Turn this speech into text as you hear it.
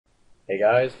Hey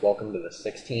guys, welcome to the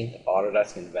 16th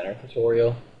Autodesk Inventor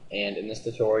tutorial, and in this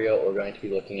tutorial we're going to be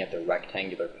looking at the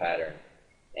rectangular pattern.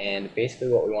 And basically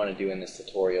what we want to do in this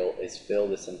tutorial is fill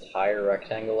this entire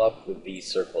rectangle up with these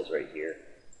circles right here.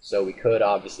 So we could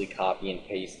obviously copy and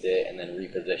paste it and then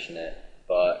reposition it,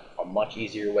 but a much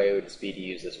easier way would just be to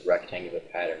use this rectangular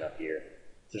pattern up here.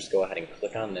 So just go ahead and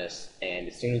click on this, and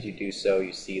as soon as you do so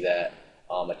you see that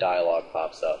a dialog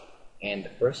pops up. And the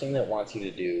first thing that it wants you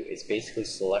to do is basically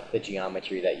select the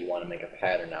geometry that you want to make a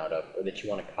pattern out of, or that you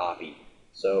want to copy.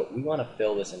 So we want to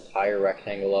fill this entire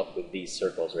rectangle up with these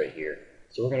circles right here.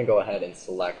 So we're going to go ahead and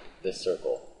select this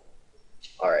circle.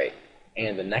 Alright,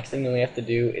 and the next thing that we have to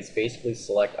do is basically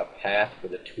select a path for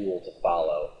the tool to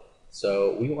follow.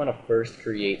 So we want to first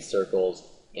create circles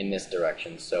in this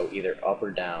direction, so either up or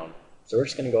down. So we're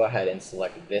just going to go ahead and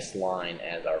select this line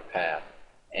as our path.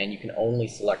 And you can only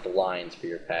select lines for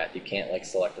your path. You can't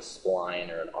select a spline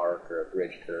or an arc or a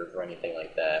bridge curve or anything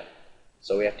like that.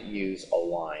 So we have to use a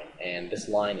line, and this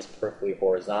line is perfectly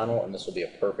horizontal, and this will be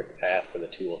a perfect path for the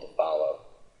tool to follow.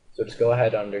 So just go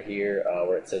ahead under here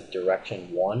where it says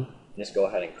direction 1, and just go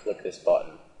ahead and click this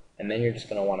button. And then you're just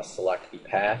going to want to select the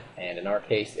path, and in our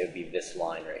case it would be this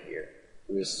line right here.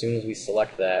 So as soon as we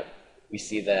select that, we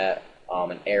see that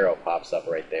an arrow pops up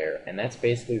right there, and that's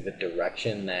basically the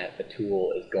direction that the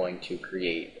tool is going to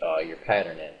create your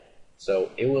pattern in.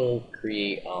 So it will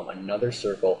create another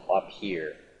circle up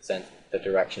here since the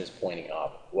direction is pointing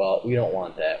up. Well, we don't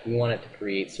want that. We want it to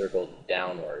create circles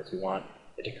downwards. We want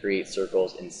it to create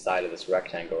circles inside of this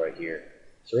rectangle right here.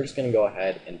 So we're just going to go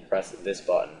ahead and press this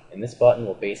button, and this button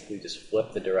will basically just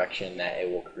flip the direction that it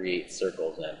will create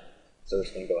circles in. So we're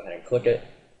just going to go ahead and click it.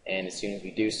 And as soon as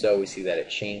we do so, we see that it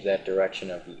changed that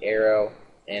direction of the arrow,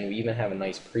 and we even have a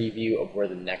nice preview of where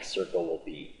the next circle will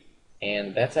be.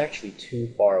 And that's actually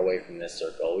too far away from this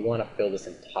circle. We want to fill this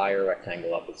entire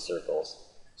rectangle up with circles.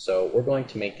 So we're going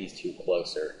to make these two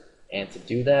closer. And to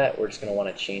do that, we're just going to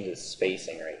want to change the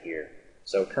spacing right here.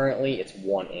 So currently it's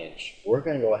 1 inch. We're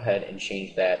going to go ahead and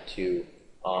change that to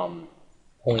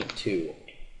 0.2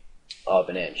 of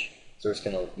an inch. So we're just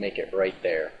going to make it right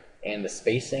there. And the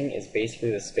spacing is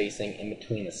basically the spacing in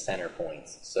between the center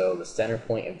points. So the center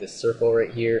point of this circle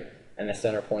right here and the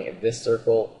center point of this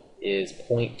circle is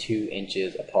 0.2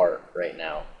 inches apart right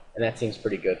now. And that seems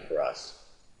pretty good for us.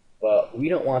 But we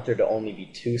don't want there to only be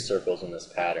 2 circles in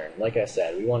this pattern. Like I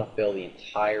said, we want to fill the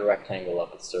entire rectangle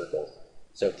up with circles.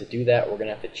 So to do that, we're going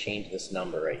to have to change this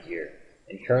number right here.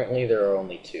 And currently there are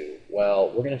only 2. Well,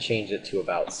 we're going to change it to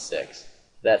about 6.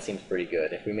 That seems pretty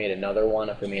good. If we made another one,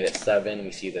 if we made it 7,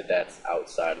 we see that that's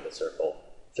outside of the circle.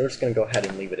 So we're just going to go ahead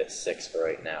and leave it at 6 for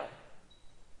right now.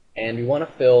 And we want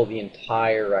to fill the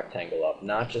entire rectangle up,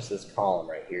 not just this column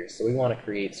right here. So we want to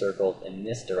create circles in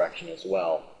this direction as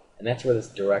well. And that's where this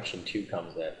direction 2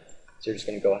 comes in. So you're just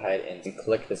going to go ahead and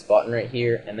click this button right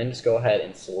here, and then just go ahead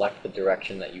and select the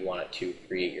direction that you want it to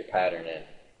create your pattern in.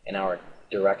 And our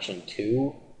direction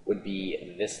 2 would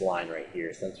be this line right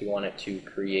here, since we want it to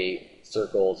create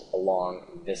circles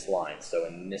along this line. So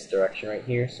in this direction right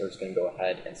here, so we're just going to go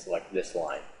ahead and select this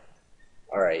line.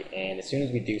 Alright, and as soon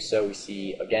as we do so, we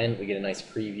see, again, we get a nice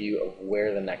preview of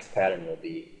where the next pattern will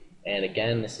be. And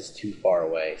again, this is too far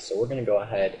away, so we're going to go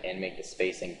ahead and make the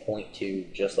spacing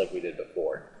 0.2 just like we did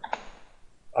before.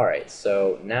 Alright,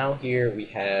 so now here we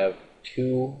have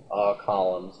 2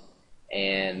 columns,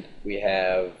 and we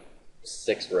have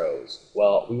 6 rows.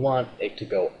 Well, we want it to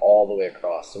go all the way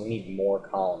across, so we need more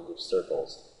columns of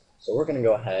circles. So we're going to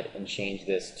go ahead and change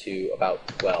this to about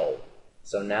 12.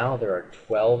 So now there are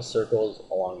 12 circles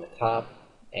along the top,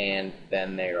 and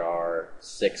then there are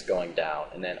 6 going down,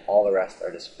 and then all the rest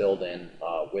are just filled in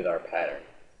with our pattern.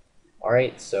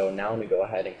 Alright, so now when we go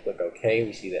ahead and click OK,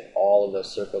 we see that all of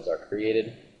those circles are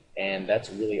created, and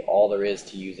that's really all there is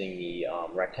to using the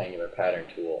rectangular pattern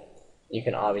tool. You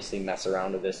can obviously mess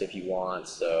around with this if you want,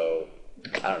 so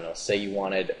I don't know, say you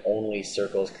wanted only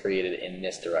circles created in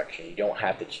this direction. You don't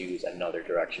have to choose another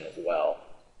direction as well.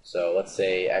 So let's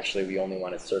say actually we only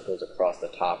wanted circles across the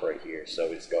top right here. So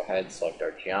we just go ahead, select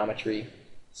our geometry,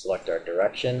 select our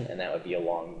direction, and that would be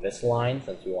along this line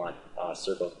since we want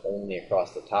circles only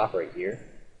across the top right here.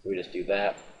 So we just do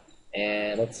that.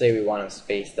 And let's say we want them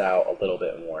spaced out a little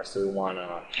bit more. So we want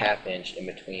a ½ inch in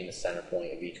between the center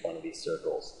point of each one of these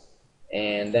circles.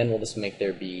 And then we'll just make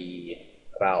there be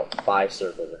about 5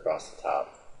 circles across the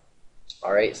top.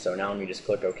 Alright, so now when we just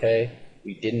click OK,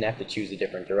 we didn't have to choose a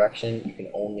different direction. You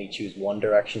can only choose one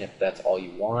direction if that's all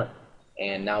you want.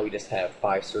 And now we just have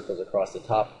 5 circles across the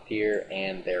top here,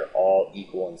 and they're all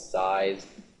equal in size,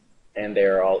 and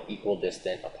they're all equal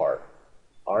distant apart.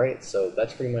 Alright, so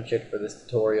that's pretty much it for this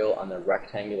tutorial on the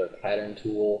rectangular pattern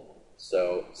tool.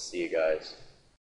 So, see you guys.